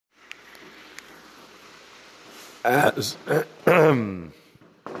As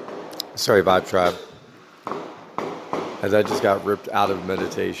sorry, Vibe Tribe. As I just got ripped out of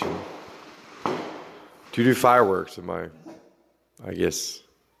meditation to do fireworks in my, I guess,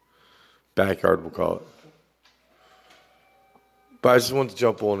 backyard, we'll call it. But I just want to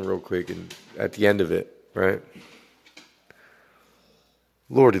jump on real quick and at the end of it, right?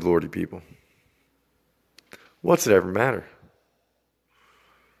 Lordy, lordy, people. What's it ever matter?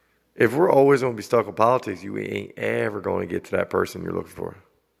 If we're always going to be stuck in politics, you ain't ever going to get to that person you're looking for.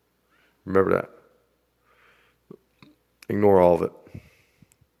 Remember that. Ignore all of it.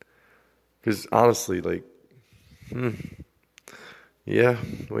 Because honestly, like, yeah,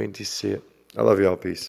 wait until you see it. I love y'all. Peace.